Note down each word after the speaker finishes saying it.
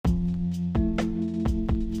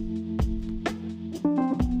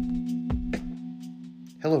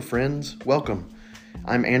Hello, friends. Welcome.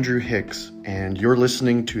 I'm Andrew Hicks, and you're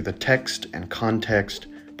listening to the Text and Context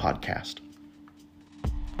podcast.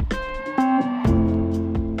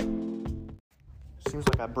 Seems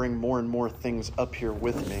like I bring more and more things up here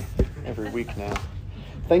with me every week now.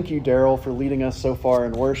 Thank you, Daryl, for leading us so far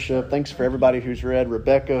in worship. Thanks for everybody who's read.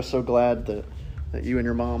 Rebecca, so glad that you and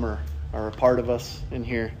your mom are a part of us in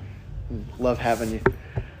here. Love having you.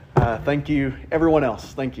 Thank you, everyone else.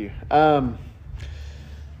 Thank you.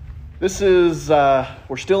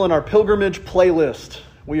 We're still in our pilgrimage playlist.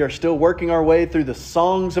 We are still working our way through the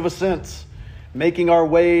songs of ascents, making our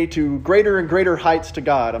way to greater and greater heights to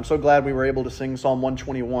God. I'm so glad we were able to sing Psalm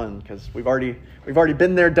 121 because we've already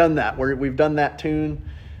been there, done that. We've done that tune,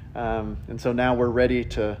 and so now we're ready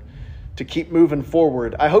to keep moving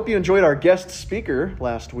forward. I hope you enjoyed our guest speaker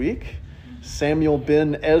last week, Samuel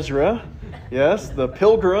ben Ezra. Yes, the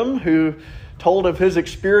pilgrim who told of his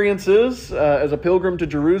experiences as a pilgrim to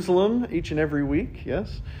Jerusalem each and every week.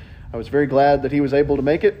 Yes, I was very glad that he was able to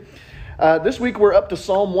make it. This week we're up to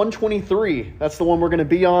Psalm 123. That's the one we're going to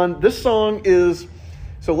be on. This song is,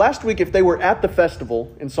 so last week if they were at the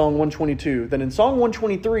festival in Song 122, then in Song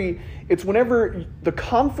 123, it's whenever the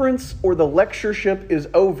conference or the lectureship is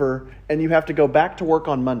over and you have to go back to work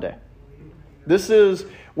on Monday. This is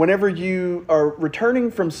whenever you are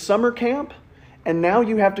returning from summer camp and now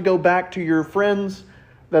you have to go back to your friends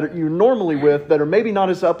that you're normally with that are maybe not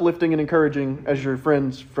as uplifting and encouraging as your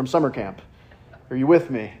friends from summer camp. Are you with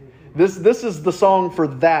me? This is the song for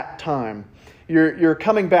that time. You're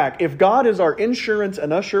coming back. If God is our insurance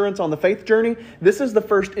and assurance on the faith journey, this is the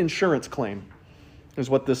first insurance claim, is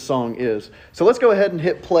what this song is. So let's go ahead and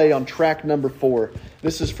hit play on track number 4.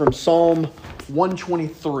 This is from Psalm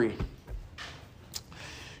 123.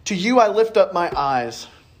 To you I lift up my eyes,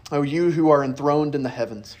 O you who are enthroned in the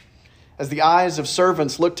heavens. As the eyes of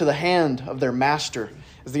servants look to the hand of their master,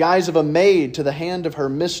 as the eyes of a maid to the hand of her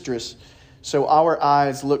mistress, so our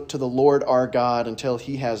eyes look to the Lord our God until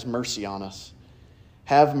he has mercy on us.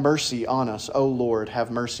 Have mercy on us, O Lord,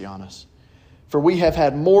 have mercy on us. For we have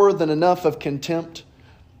had more than enough of contempt.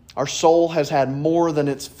 Our soul has had more than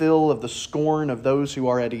its fill of the scorn of those who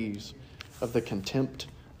are at ease, of the contempt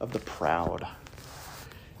of the proud.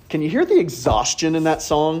 Can you hear the exhaustion in that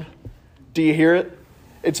song? Do you hear it?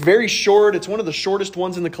 It's very short. It's one of the shortest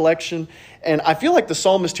ones in the collection. And I feel like the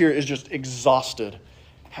psalmist here is just exhausted.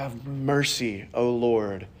 Have mercy, O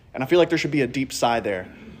Lord. And I feel like there should be a deep sigh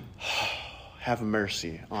there. Have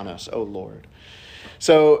mercy on us, O Lord.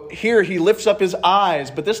 So here he lifts up his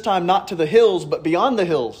eyes, but this time not to the hills, but beyond the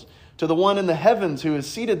hills, to the one in the heavens who is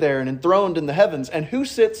seated there and enthroned in the heavens. And who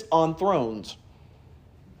sits on thrones?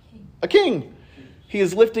 A king. He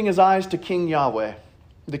is lifting his eyes to King Yahweh,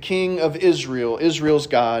 the King of Israel, Israel's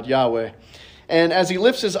God, Yahweh. And as he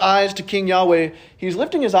lifts his eyes to King Yahweh, he's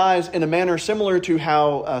lifting his eyes in a manner similar to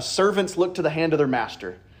how servants look to the hand of their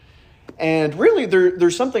master. And really,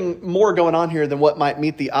 there's something more going on here than what might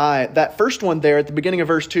meet the eye. That first one there at the beginning of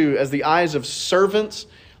verse 2, as the eyes of servants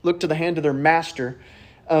look to the hand of their master,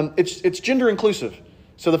 it's gender inclusive.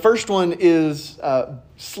 So the first one is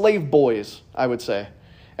slave boys, I would say.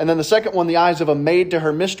 And then the second one, the eyes of a maid to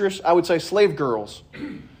her mistress, I would say slave girls.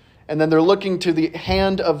 And then they're looking to the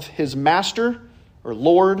hand of his master or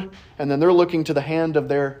Lord, and then they're looking to the hand of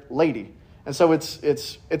their lady. And so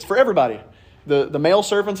it's for everybody. The male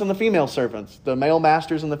servants and the female servants, the male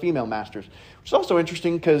masters and the female masters. Which is also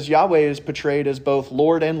interesting because Yahweh is portrayed as both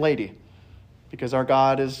Lord and lady, because our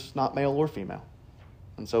God is not male or female.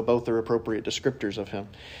 And so both are appropriate descriptors of him.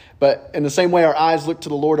 But in the same way, our eyes look to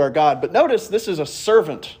the Lord our God. But notice this is a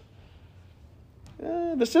servant.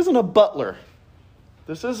 This isn't a butler.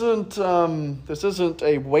 This isn't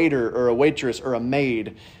a waiter or a waitress or a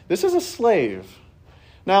maid. This is a slave.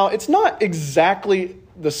 Now, it's not exactly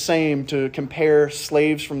the same to compare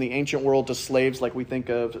slaves from the ancient world to slaves like we think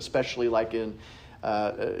of, especially like in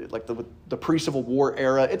like the pre-Civil War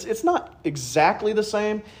era. It's not exactly the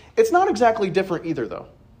same. It's not exactly different either, though.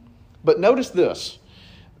 But notice this.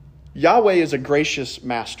 Yahweh is a gracious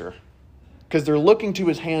master because they're looking to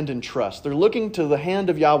his hand in trust. They're looking to the hand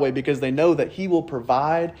of Yahweh because they know that he will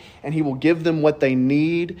provide and he will give them what they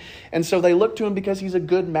need. And so they look to him because he's a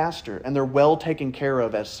good master and they're well taken care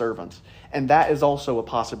of as servants. And that is also a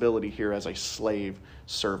possibility here as a slave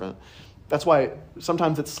servant. That's why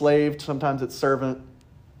sometimes it's slave, sometimes it's servant,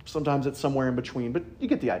 sometimes it's somewhere in between. But you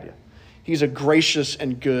get the idea. He's a gracious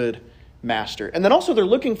and good master. And then also they're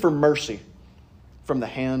looking for mercy from the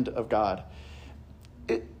hand of God.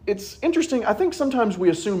 It's interesting. I think sometimes we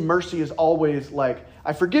assume mercy is always like,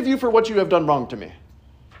 I forgive you for what you have done wrong to me.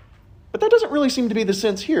 But that doesn't really seem to be the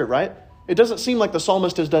sense here, right? It doesn't seem like the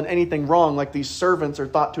psalmist has done anything wrong, like these servants are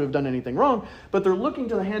thought to have done anything wrong, but they're looking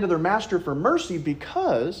to the hand of their master for mercy,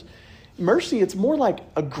 because mercy, it's more like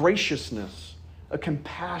a graciousness, a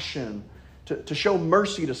compassion, to show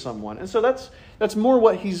mercy to someone. And so that's more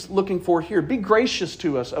what he's looking for here. Be gracious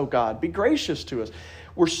to us, O God. Be gracious to us.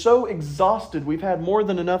 We're so exhausted. We've had more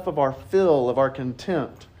than enough of our fill, of our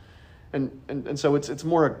contempt. And so it's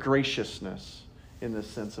more a graciousness in this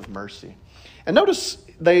sense of mercy. And notice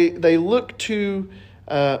they look to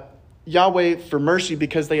Yahweh for mercy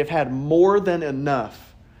because they have had more than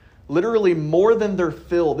enough. Literally more than their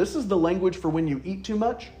fill. This is the language for when you eat too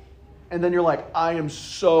much. And then you're like, I am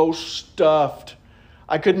so stuffed.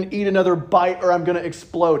 I couldn't eat another bite or I'm going to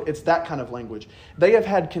explode. It's that kind of language. They have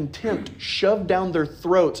had contempt shoved down their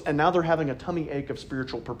throats, and now they're having a tummy ache of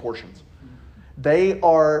spiritual proportions. They've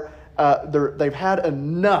had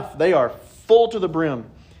enough. They are full to the brim,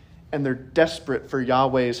 and they're desperate for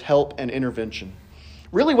Yahweh's help and intervention.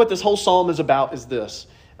 Really what this whole psalm is about is this.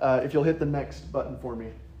 If you'll hit the next button for me.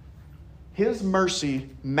 His mercy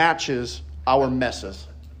matches our messes.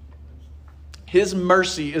 His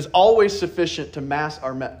mercy is always sufficient to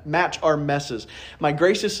match our messes. My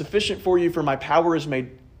grace is sufficient for you, for my power is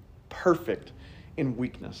made perfect in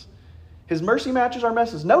weakness. His mercy matches our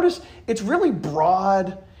messes. Notice it's really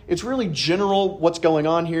broad. It's really general what's going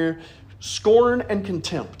on here. Scorn and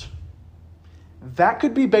contempt. That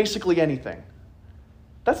could be basically anything.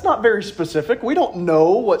 That's not very specific. We don't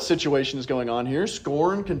know what situation is going on here.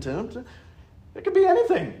 Scorn, contempt. It could be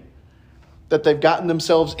anything that they've gotten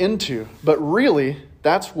themselves into. But really,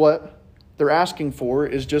 that's what they're asking for,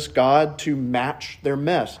 is just God to match their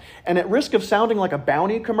mess. And at risk of sounding like a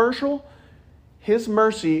bounty commercial, His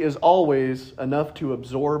mercy is always enough to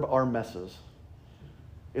absorb our messes.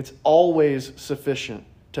 It's always sufficient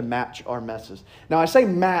to match our messes. Now, I say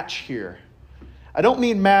match here. I don't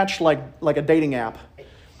mean match like a dating app.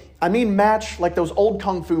 I mean match like those old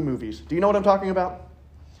kung fu movies. Do you know what I'm talking about?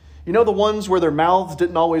 You know the ones where their mouths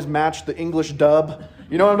didn't always match the English dub?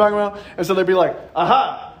 You know what I'm talking about? And so they'd be like,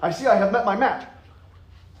 aha, I see I have met my match.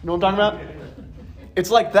 You know what I'm talking about?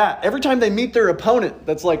 It's like that. Every time they meet their opponent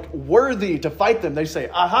that's like worthy to fight them, they say,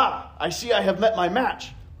 aha, I see I have met my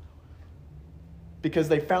match. Because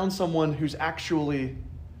they found someone who's actually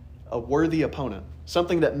a worthy opponent.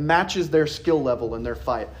 Something that matches their skill level in their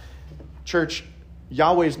fight. Church,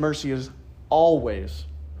 Yahweh's mercy is always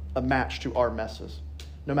a match to our messes.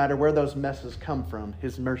 No matter where those messes come from,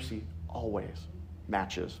 His mercy always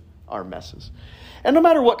matches our messes. And no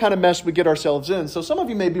matter what kind of mess we get ourselves in. So some of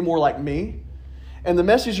you may be more like me, and the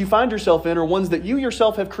messes you find yourself in are ones that you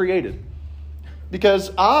yourself have created.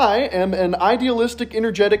 Because I am an idealistic,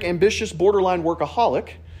 energetic, ambitious, borderline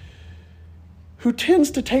workaholic who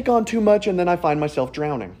tends to take on too much, and then I find myself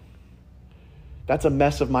drowning. That's a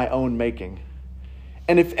mess of my own making.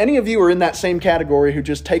 And if any of you are in that same category who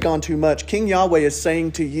just take on too much, King Yahweh is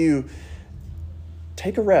saying to you,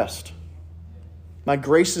 take a rest. My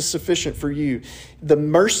grace is sufficient for you. The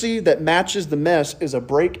mercy that matches the mess is a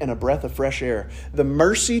break and a breath of fresh air. The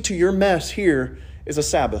mercy to your mess here is a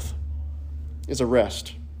Sabbath, is a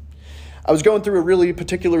rest. I was going through a really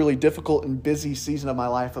particularly difficult and busy season of my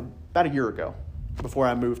life about a year ago, before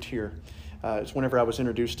I moved here. It's whenever I was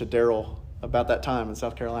introduced to Daryl, about that time in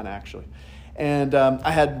South Carolina, actually. And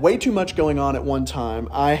I had way too much going on at one time.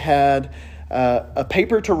 I had a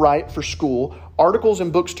paper to write for school, articles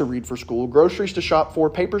and books to read for school, groceries to shop for,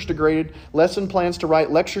 papers to grade, lesson plans to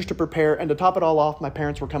write, lectures to prepare, and to top it all off, my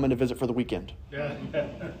parents were coming to visit for the weekend.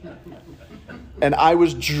 And I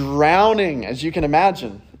was drowning, as you can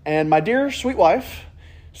imagine. And my dear sweet wife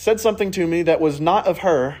said something to me that was not of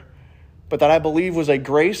her, but that I believe was a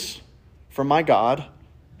grace from my God,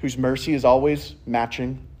 whose mercy is always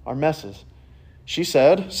matching our messes. She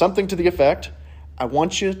said something to the effect, I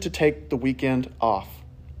want you to take the weekend off.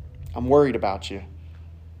 I'm worried about you.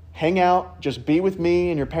 Hang out, just be with me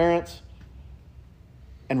and your parents,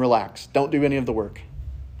 and relax. Don't do any of the work.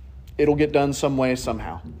 It'll get done some way,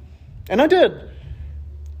 somehow. And I did.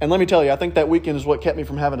 And let me tell you, I think that weekend is what kept me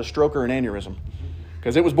from having a stroke or an aneurysm,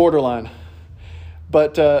 because it was borderline.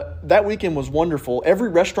 But that weekend was wonderful. Every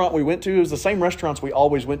restaurant we went to, it was the same restaurants we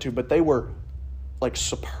always went to, but they were like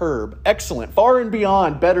superb, excellent, far and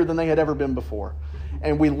beyond better than they had ever been before.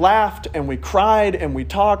 And we laughed and we cried and we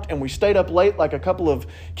talked and we stayed up late like a couple of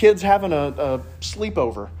kids having a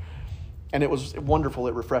sleepover. And it was wonderful.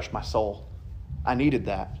 It refreshed my soul. I needed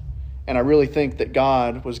that. And I really think that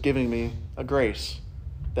God was giving me a grace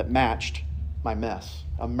that matched my mess,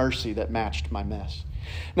 a mercy that matched my mess.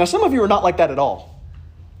 Now, some of you are not like that at all.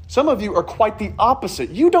 Some of you are quite the opposite.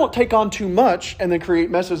 You don't take on too much and then create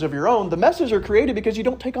messes of your own. The messes are created because you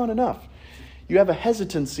don't take on enough. you have a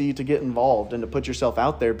hesitancy to get involved and to put yourself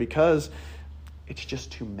out there because it's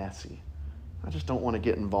just too messy. I just don't want to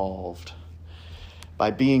get involved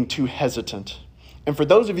by being too hesitant. And for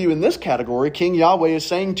those of you in this category, King Yahweh is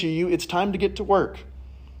saying to you, it's time to get to work.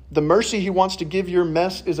 The mercy he wants to give your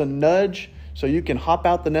mess is a nudge so you can hop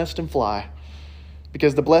out the nest and fly.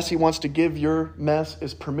 Because the bless he wants to give your mess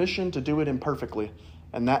is permission to do it imperfectly,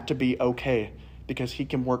 and that to be okay, because he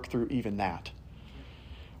can work through even that.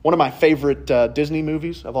 One of my favorite Disney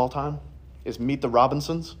movies of all time is Meet the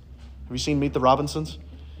Robinsons. Have you seen Meet the Robinsons?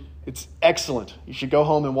 It's excellent. You should go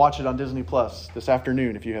home and watch it on Disney Plus this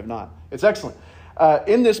afternoon if you have not. It's excellent.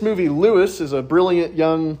 In this movie, Lewis is a brilliant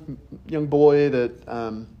young boy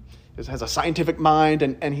that has a scientific mind,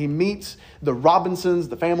 and he meets the Robinsons,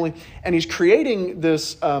 the family, and he's creating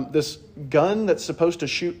this gun that's supposed to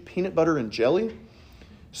shoot peanut butter and jelly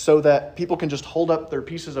so that people can just hold up their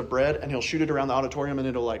pieces of bread, and he'll shoot it around the auditorium, and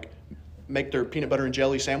it'll make their peanut butter and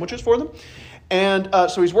jelly sandwiches for them. And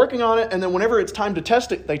so he's working on it, and then whenever it's time to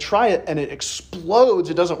test it, they try it, and it explodes.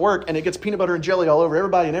 It doesn't work, and it gets peanut butter and jelly all over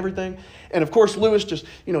everybody and everything. And of course, Lewis just,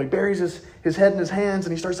 he buries his head in his hands,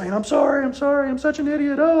 and he starts saying, I'm sorry, I'm such an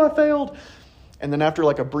idiot. Oh, I failed. And then after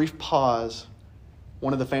a brief pause,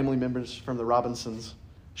 one of the family members from the Robinsons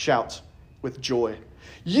shouts with joy,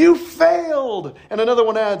 you failed! And another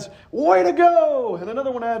one adds, way to go! And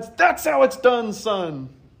another one adds, that's how it's done, son.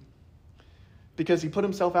 Because he put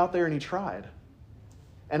himself out there and he tried.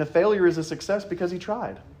 And a failure is a success because he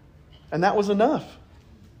tried. And that was enough.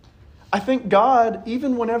 I think God,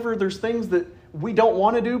 even whenever there's things that we don't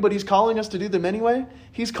want to do, but he's calling us to do them anyway,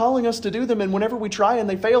 he's calling us to do them. And whenever we try and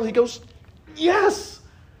they fail, he goes, yes,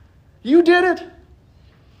 you did it.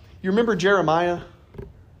 You remember Jeremiah?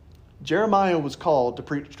 Jeremiah was called to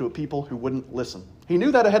preach to a people who wouldn't listen. He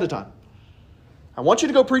knew that ahead of time. I want you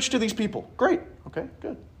to go preach to these people. Great. Okay,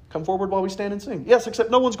 good. Come forward while we stand and sing. Yes, except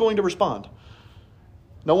no one's going to respond.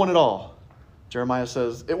 No one at all. Jeremiah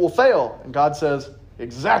says, it will fail. And God says,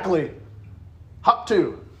 exactly. Hop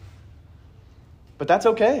to. But that's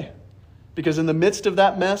okay. Because in the midst of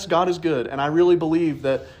that mess, God is good. And I really believe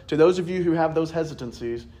that to those of you who have those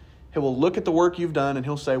hesitancies, he will look at the work you've done and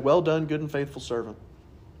he'll say, well done, good and faithful servant.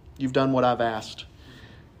 You've done what I've asked.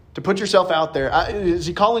 To put yourself out there. Is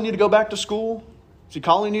he calling you to go back to school? Is he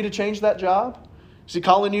calling you to change that job? Is he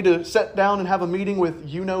calling you to sit down and have a meeting with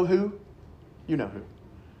you know who? You know who.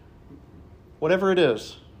 Whatever it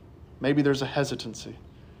is, maybe there's a hesitancy.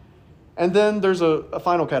 And then there's a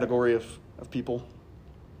final category of people.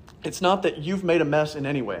 It's not that you've made a mess in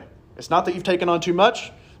any way. It's not that you've taken on too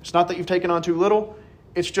much. It's not that you've taken on too little.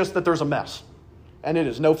 It's just that there's a mess. And it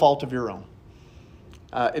is no fault of your own.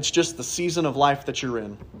 It's just the season of life that you're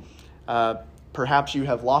in. Perhaps you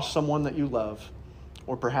have lost someone that you love.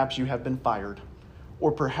 Or perhaps you have been fired.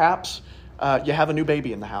 Or perhaps you have a new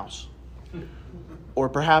baby in the house. Or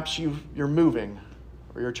perhaps you're moving.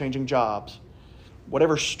 Or you're changing jobs.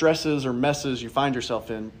 Whatever stresses or messes you find yourself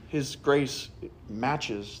in, his grace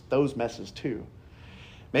matches those messes too.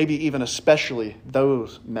 Maybe even especially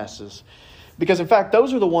those messes. Because in fact,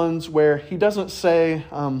 those are the ones where he doesn't say,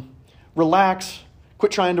 relax,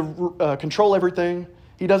 quit trying to control everything.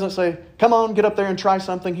 He doesn't say, come on, get up there and try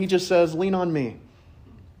something. He just says, lean on me.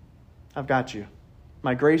 I've got you.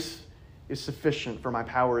 My grace is sufficient, for my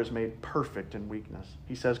power is made perfect in weakness.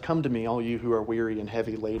 He says, come to me, all you who are weary and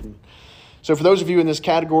heavy laden. So for those of you in this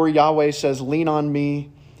category, Yahweh says, lean on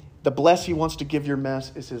me. The bless he wants to give your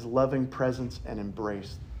mess is his loving presence and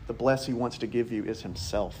embrace. The bless he wants to give you is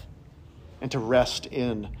himself and to rest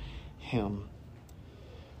in him.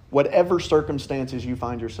 Whatever circumstances you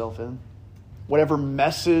find yourself in, whatever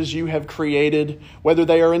messes you have created, whether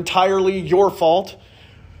they are entirely your fault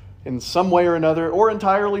in some way or another, or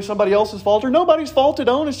entirely somebody else's fault, or nobody's fault at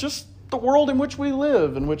all, it's just the world in which we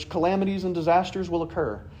live, in which calamities and disasters will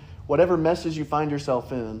occur. Whatever messes you find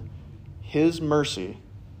yourself in, his mercy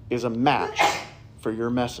is a match for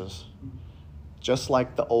your messes. Just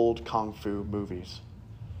like the old Kung Fu movies.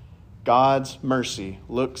 God's mercy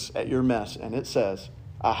looks at your mess and it says,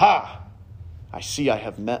 aha, I see I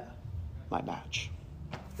have met my match.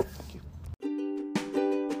 Thank you.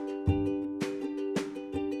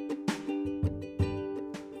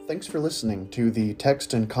 Thanks for listening to the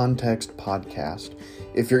Text and Context podcast.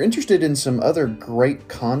 If you're interested in some other great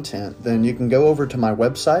content, then you can go over to my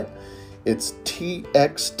website. It's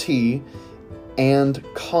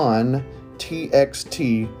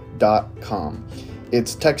txtandcontxt.com.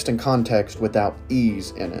 It's text and context without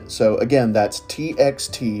E's in it. So again, that's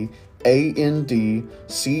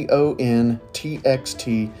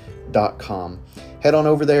txtandcontxt.com. Head on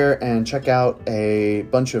over there and check out a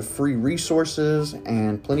bunch of free resources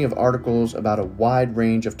and plenty of articles about a wide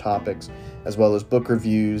range of topics, as well as book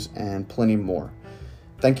reviews and plenty more.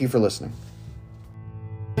 Thank you for listening.